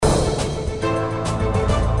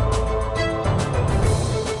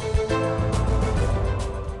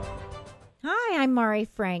Mari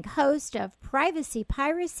Frank, host of Privacy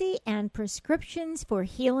Piracy and Prescriptions for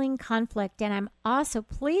Healing Conflict. And I'm also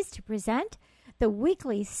pleased to present the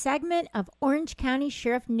weekly segment of Orange County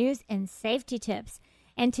Sheriff News and Safety Tips.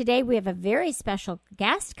 And today we have a very special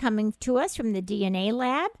guest coming to us from the DNA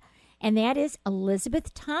Lab, and that is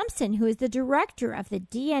Elizabeth Thompson, who is the director of the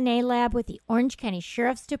DNA Lab with the Orange County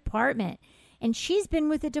Sheriff's Department. And she's been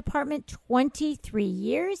with the department 23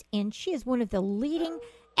 years, and she is one of the leading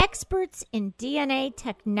experts in DNA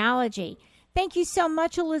technology. Thank you so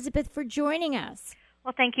much, Elizabeth, for joining us.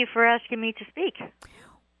 Well, thank you for asking me to speak.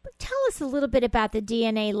 Tell us a little bit about the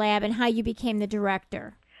DNA Lab and how you became the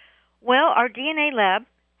director. Well, our DNA Lab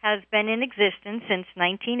has been in existence since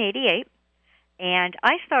 1988, and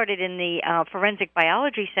I started in the forensic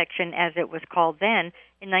biology section, as it was called then,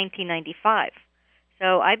 in 1995.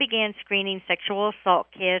 So I began screening sexual assault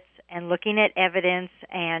kits and looking at evidence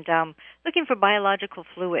and looking for biological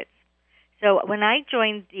fluids. So when I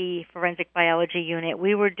joined the forensic biology unit,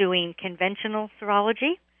 we were doing conventional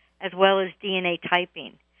serology as well as DNA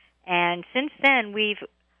typing. And since then, we've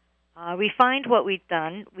refined what we've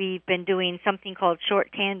done. We've been doing something called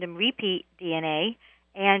short tandem repeat DNA.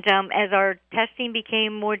 And as our testing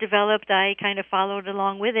became more developed, I kind of followed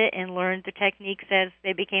along with it and learned the techniques as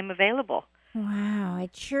they became available. Wow,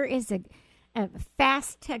 it sure is a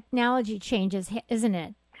fast technology changes, isn't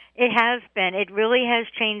it? It has been. It really has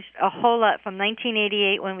changed a whole lot from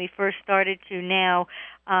 1988 when we first started to now.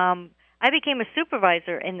 I became a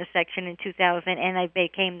supervisor in the section in 2000, and I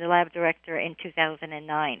became the lab director in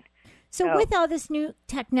 2009. So with all this new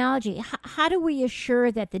technology, how do we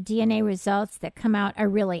assure that the DNA results that come out are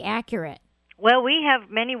really accurate? Well, we have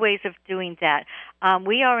many ways of doing that.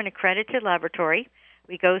 We are an accredited laboratory.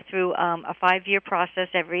 We go through a 5-year process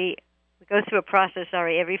every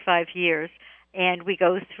 5 years, and we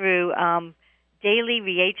go through daily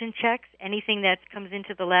reagent checks. Anything that comes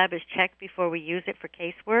into the lab is checked before we use it for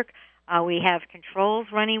casework. We have controls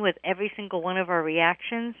running with every single one of our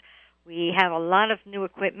reactions. We have a lot of new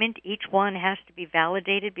equipment. Each one has to be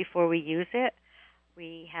validated before we use it.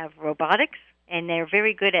 We have robotics, and they're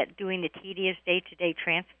very good at doing the tedious day-to-day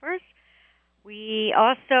transfers. We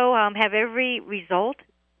also have every result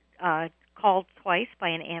called twice by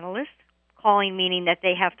an analyst, calling meaning that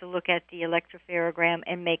they have to look at the electropherogram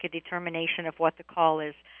and make a determination of what the call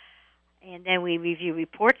is. And then we review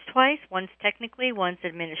reports twice, once technically, once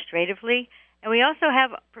administratively. And we also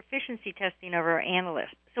have proficiency testing of our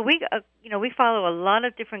analysts. So we follow a lot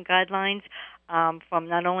of different guidelines from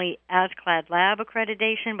not only ASCLD lab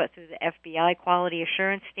accreditation, but through the FBI quality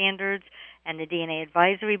assurance standards and the DNA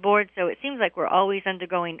advisory board. So it seems like we're always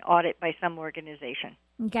undergoing audit by some organization.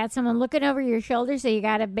 You got someone looking over your shoulder, so you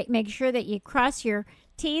got to make sure that you cross your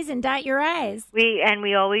T's and dot your I's.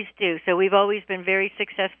 We always do. So we've always been very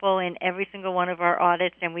successful in every single one of our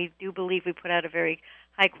audits, and we do believe we put out a very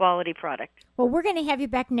high-quality product. Well, we're going to have you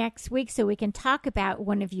back next week so we can talk about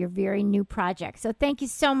one of your very new projects. So thank you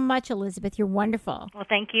so much, Elizabeth. You're wonderful. Well,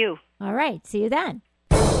 thank you. All right. See you then.